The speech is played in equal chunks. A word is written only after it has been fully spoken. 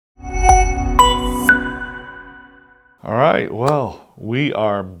All right, well, we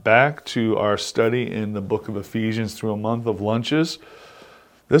are back to our study in the book of Ephesians through a month of lunches.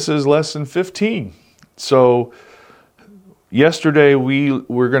 This is lesson 15. So, yesterday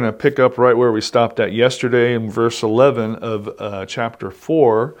we're going to pick up right where we stopped at yesterday in verse 11 of chapter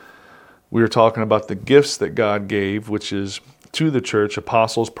 4. We were talking about the gifts that God gave, which is to the church,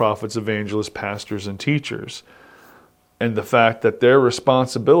 apostles, prophets, evangelists, pastors, and teachers. And the fact that their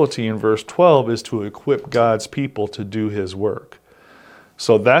responsibility in verse 12 is to equip God's people to do His work.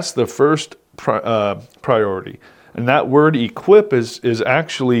 So that's the first priority. And that word equip is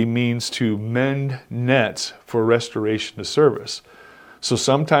actually means to mend nets for restoration to service. So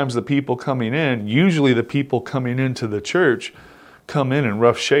sometimes the people coming in, usually the people coming into the church, come in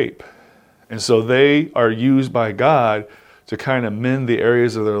rough shape. And so they are used by God to kind of mend the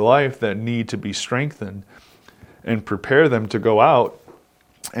areas of their life that need to be strengthened and prepare them to go out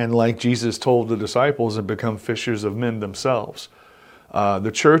and, like Jesus told the disciples, and become fishers of men themselves.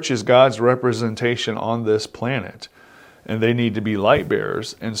 The church is God's representation on this planet, and they need to be light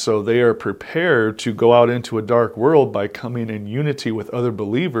bearers. And so they are prepared to go out into a dark world by coming in unity with other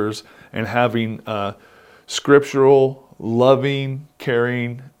believers and having scriptural, loving,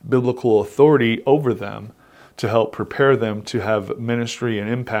 caring, biblical authority over them to help prepare them to have ministry and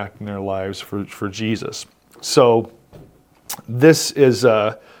impact in their lives for Jesus. So this is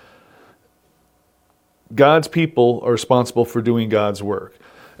God's people are responsible for doing God's work.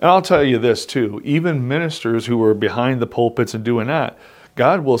 And I'll tell you this too, even ministers who are behind the pulpits and doing that,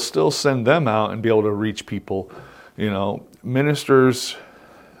 God will still send them out and be able to reach people. You know, ministers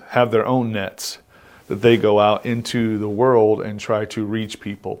have their own nets that they go out into the world and try to reach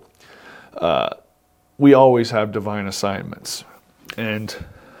people. We always have divine assignments. And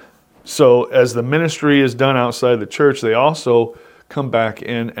so as the ministry is done outside the church, they also come back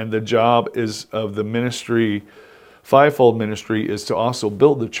in, and the job is of the ministry, fivefold ministry, is to also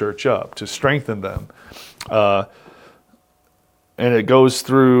build the church up, to strengthen them. And it goes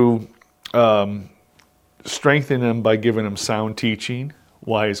through strengthening them by giving them sound teaching,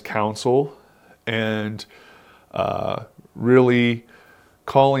 wise counsel, and really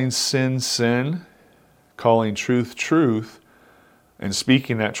calling sin, sin, calling truth, truth, and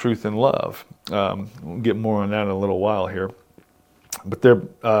speaking that truth in love. We'll get more on that in a little while here. But there,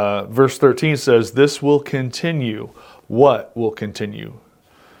 verse 13 says, this will continue. What will continue?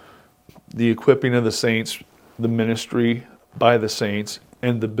 The equipping of the saints, the ministry by the saints,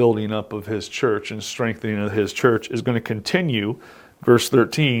 and the building up of His church and strengthening of His church is going to continue. Verse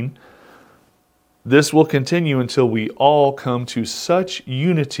 13, this will continue until we all come to such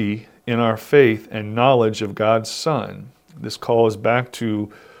unity in our faith and knowledge of God's Son. This calls back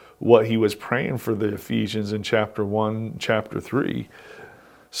to what he was praying for the Ephesians in chapter 1, chapter 3. It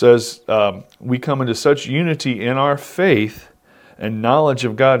says, we come into such unity in our faith and knowledge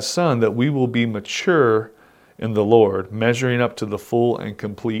of God's Son that we will be mature in the Lord, measuring up to the full and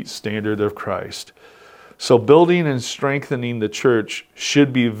complete standard of Christ. So building and strengthening the church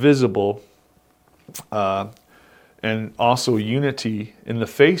should be visible, and also unity in the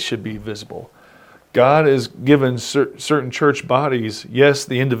faith should be visible. God has given certain church bodies, yes,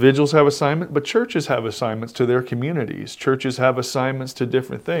 the individuals have assignments, but churches have assignments to their communities. Churches have assignments to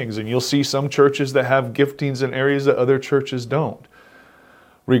different things. And you'll see some churches that have giftings in areas that other churches don't.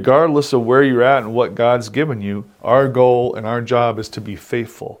 Regardless of where you're at and what God's given you, our goal and our job is to be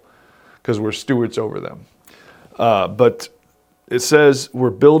faithful because we're stewards over them. But it says we're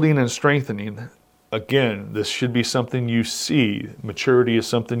building and strengthening. Again, this should be something you see. Maturity is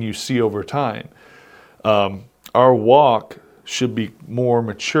something you see over time. Our walk should be more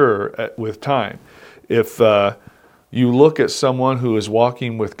mature with time. If you look at someone who is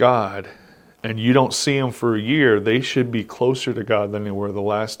walking with God and you don't see them for a year, they should be closer to God than they were the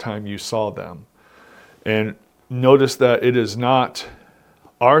last time you saw them. And notice that it is not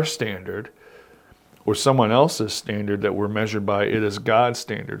our standard or someone else's standard that we're measured by. It is God's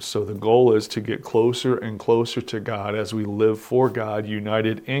standard. So the goal is to get closer and closer to God as we live for God,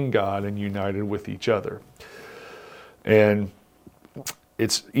 united in God and united with each other. And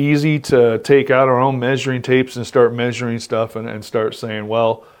it's easy to take out our own measuring tapes and start measuring stuff and start saying,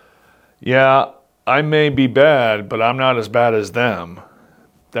 well, yeah, I may be bad, but I'm not as bad as them.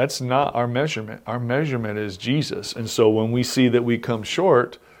 That's not our measurement. Our measurement is Jesus. And so when we see that we come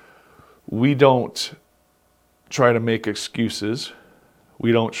short, we don't try to make excuses.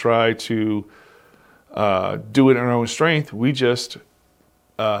 We don't try to do it in our own strength. We just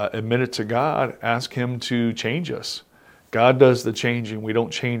admit it to God, ask Him to change us. God does the changing. We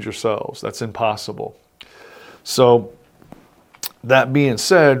don't change ourselves. That's impossible. So that being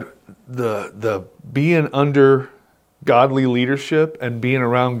said, the being under godly leadership and being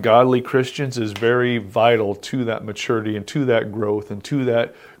around godly Christians is very vital to that maturity and to that growth and to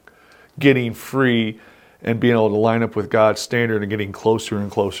that getting free and being able to line up with God's standard and getting closer and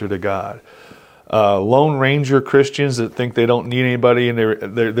closer to God. Lone Ranger Christians that think they don't need anybody, and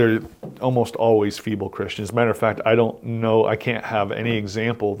they're almost always feeble Christians. As a matter of fact, I can't have any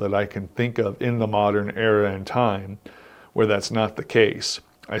example that I can think of in the modern era and time where that's not the case.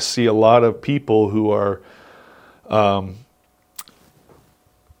 I see a lot of people who are,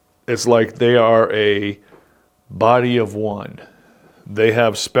 it's like they are a body of one. They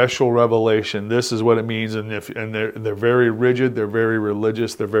have special revelation. This is what it means, and they're very rigid. They're very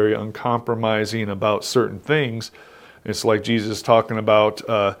religious. They're very uncompromising about certain things. It's like Jesus talking about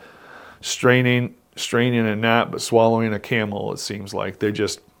straining a gnat but swallowing a camel. It seems like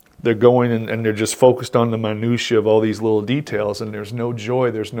they're going and they're just focused on the minutia of all these little details, and there's no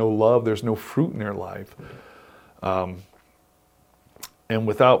joy, there's no love, there's no fruit in their life. And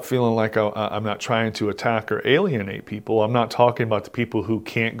without feeling like I'm not trying to attack or alienate people, I'm not talking about the people who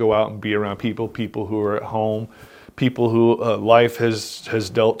can't go out and be around people who are at home, people who life has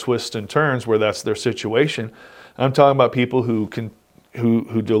dealt twists and turns where that's their situation. I'm talking about people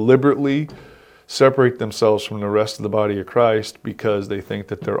who deliberately separate themselves from the rest of the body of Christ because they think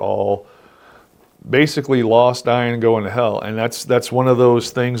that they're all basically lost, dying, and going to hell. And that's one of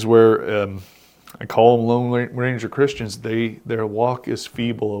those things where I call them Lone Ranger Christians. Their walk is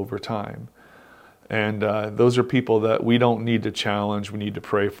feeble over time. And those are people that we don't need to challenge. We need to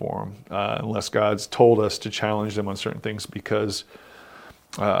pray for them, unless God's told us to challenge them on certain things, because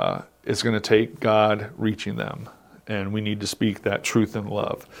it's going to take God reaching them. And we need to speak that truth in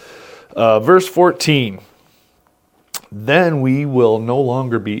love. Verse 14, then we will no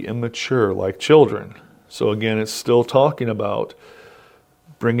longer be immature like children. So again, it's still talking about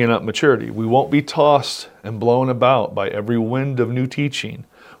bringing up maturity. We won't be tossed and blown about by every wind of new teaching.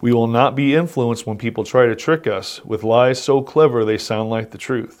 We will not be influenced when people try to trick us with lies so clever they sound like the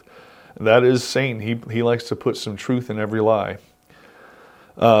truth. That is Satan. He likes to put some truth in every lie.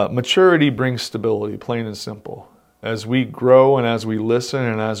 Maturity brings stability, plain and simple. As we grow and as we listen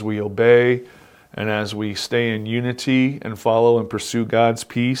and as we obey and as we stay in unity and follow and pursue God's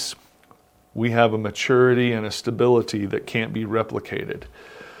peace, we have a maturity and a stability that can't be replicated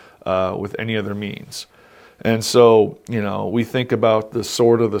with any other means. And so, we think about the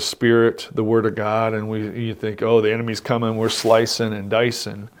sword of the Spirit, the Word of God, and you think, oh, the enemy's coming, we're slicing and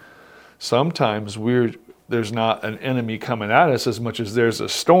dicing. Sometimes there's not an enemy coming at us as much as there's a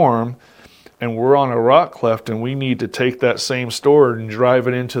storm, and we're on a rock cleft, and we need to take that same sword and drive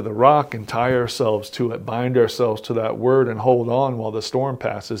it into the rock and tie ourselves to it, bind ourselves to that Word, and hold on while the storm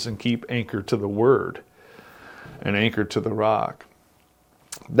passes and keep anchored to the Word and anchored to the rock.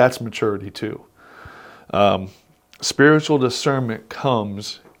 That's maturity too. Spiritual discernment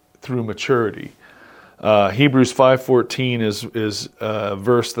comes through maturity. Hebrews 5:14 is a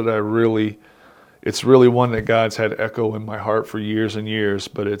verse that it's really one that God's had echo in my heart for years and years,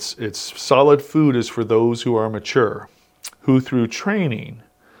 but it's solid food is for those who are mature, who through training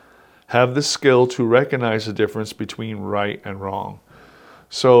have the skill to recognize the difference between right and wrong.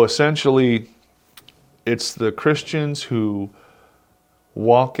 So essentially, it's the Christians who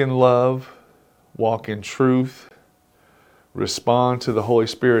walk in love, walk in truth, respond to the Holy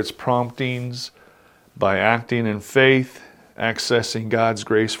Spirit's promptings by acting in faith, accessing God's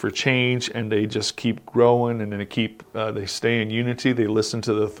grace for change, and they just keep growing, and they stay in unity. They listen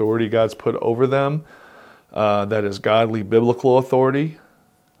to the authority God's put over them. That is godly biblical authority.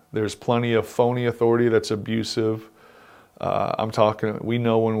 There's plenty of phony authority that's abusive. We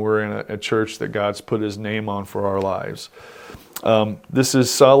know when we're in a church that God's put His name on for our lives. This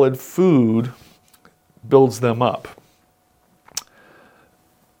is solid food, builds them up.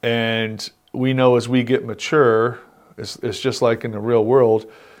 And we know as we get mature, it's just like in the real world,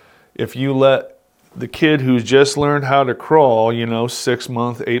 if you let the kid who's just learned how to crawl,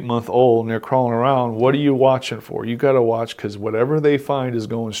 6-month, 8-month old, and they're crawling around, what are you watching for? You got to watch, because whatever they find is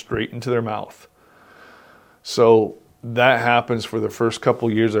going straight into their mouth. So that happens for the first couple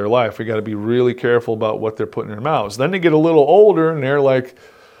of years of their life. We got to be really careful about what they're putting in their mouths. Then they get a little older and they're like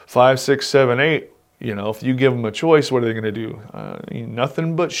 5, 6, 7, 8. If you give them a choice, what are they going to do?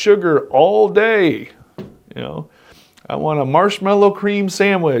 Nothing but sugar all day. I want a marshmallow cream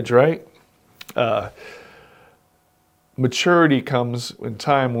sandwich, right? Maturity comes in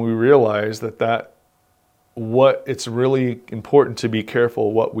time when we realize that it's really important to be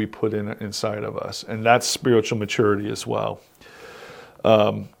careful what we put inside of us. And that's spiritual maturity as well.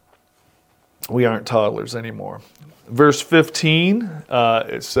 We aren't toddlers anymore. Verse 15,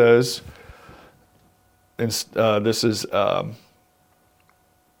 it says, this is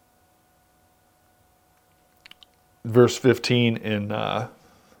verse 15 in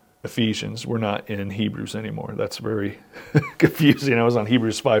Ephesians. We're not in Hebrews anymore. That's very confusing. I was on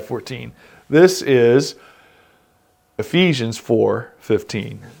Hebrews 5:14. This is Ephesians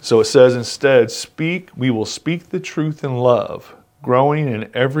 4:15. So it says instead, we will speak the truth in love, growing in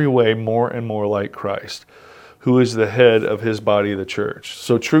every way more and more like Christ, who is the head of his body, the church.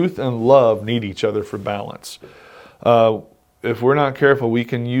 So truth and love need each other for balance. If we're not careful, we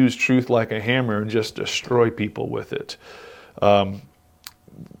can use truth like a hammer and just destroy people with it.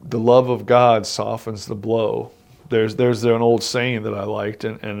 The love of God softens the blow. There's an old saying that I liked,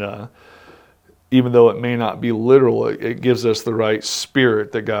 and even though it may not be literal, it gives us the right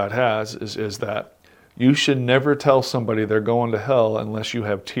spirit that God has, is that you should never tell somebody they're going to hell unless you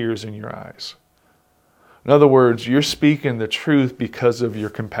have tears in your eyes. In other words, you're speaking the truth because of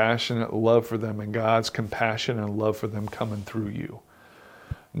your compassionate love for them and God's compassion and love for them coming through you.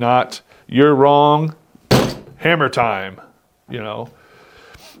 Not, you're wrong, hammer time.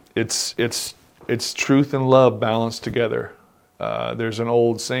 It's truth and love balanced together. There's an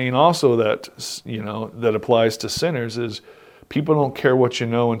old saying also that, that applies to sinners is people don't care what you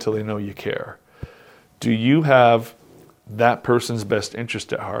know until they know you care. Do you have that person's best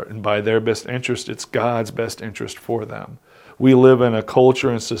interest at heart? And by their best interest, it's God's best interest for them. We live in a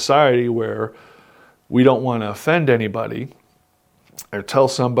culture and society where we don't want to offend anybody or tell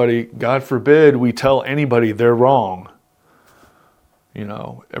somebody, God forbid, we tell anybody they're wrong.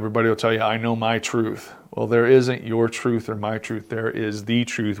 Everybody will tell you, I know my truth. Well, there isn't your truth or my truth. There is the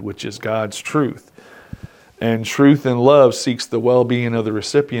truth, which is God's truth. And truth and love seeks the well-being of the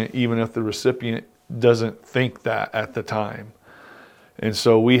recipient, even if the recipient doesn't think that at the time. And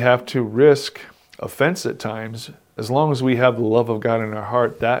so we have to risk offense at times. As long as we have the love of God in our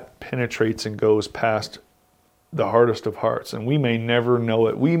heart, that penetrates and goes past the hardest of hearts. And we may never know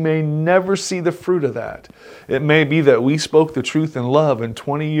it. We may never see the fruit of that. It may be that we spoke the truth in love, and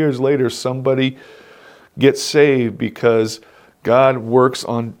 20 years later somebody gets saved because God works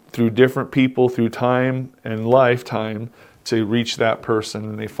through different people, through time and lifetime, to reach that person,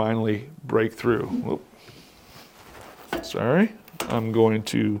 and they finally break through. Whoop. Sorry, I'm going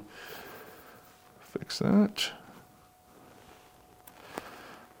to fix that.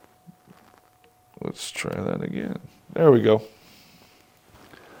 Let's try that again. There we go.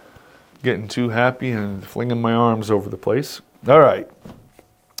 Getting too happy and flinging my arms over the place. All right.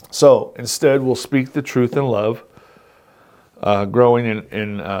 So instead, we'll speak the truth in love, growing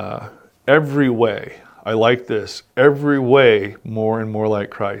in every way. I like this. Every way more and more like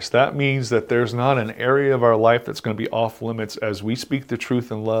Christ. That means that there's not an area of our life that's going to be off limits as we speak the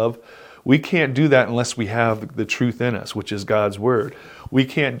truth in love. We can't do that unless we have the truth in us, which is God's word. We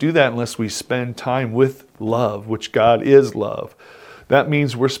can't do that unless we spend time with love, which God is love. That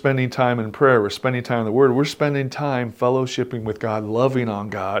means we're spending time in prayer. We're spending time in the word. We're spending time fellowshipping with God, loving on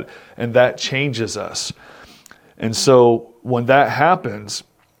God, and that changes us. And so when that happens,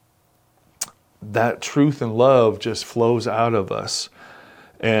 that truth and love just flows out of us.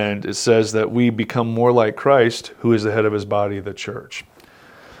 And it says that we become more like Christ, who is the head of his body, the church.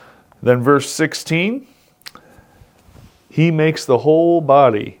 Then verse 16, he makes the whole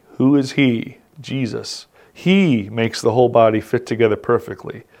body. Who is he? Jesus. He makes the whole body fit together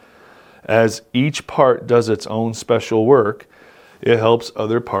perfectly. As each part does its own special work, it helps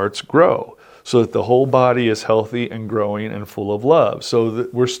other parts grow, so that the whole body is healthy and growing and full of love. So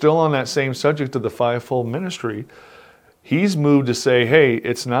we're still on that same subject of the fivefold ministry. He's moved to say, hey,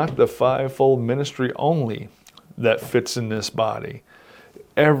 it's not the fivefold ministry only that fits in this body.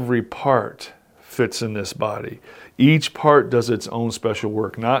 Every part fits in this body. Each part does its own special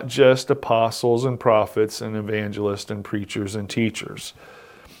work, not just apostles and prophets and evangelists and preachers and teachers.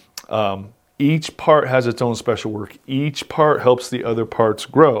 Each part has its own special work. Each part helps the other parts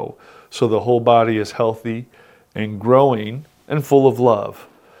grow. So the whole body is healthy and growing and full of love.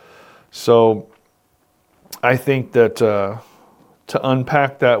 So I think that to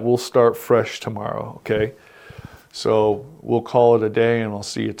unpack that, we'll start fresh tomorrow, okay? So we'll call it a day and I'll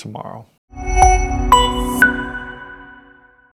see you tomorrow.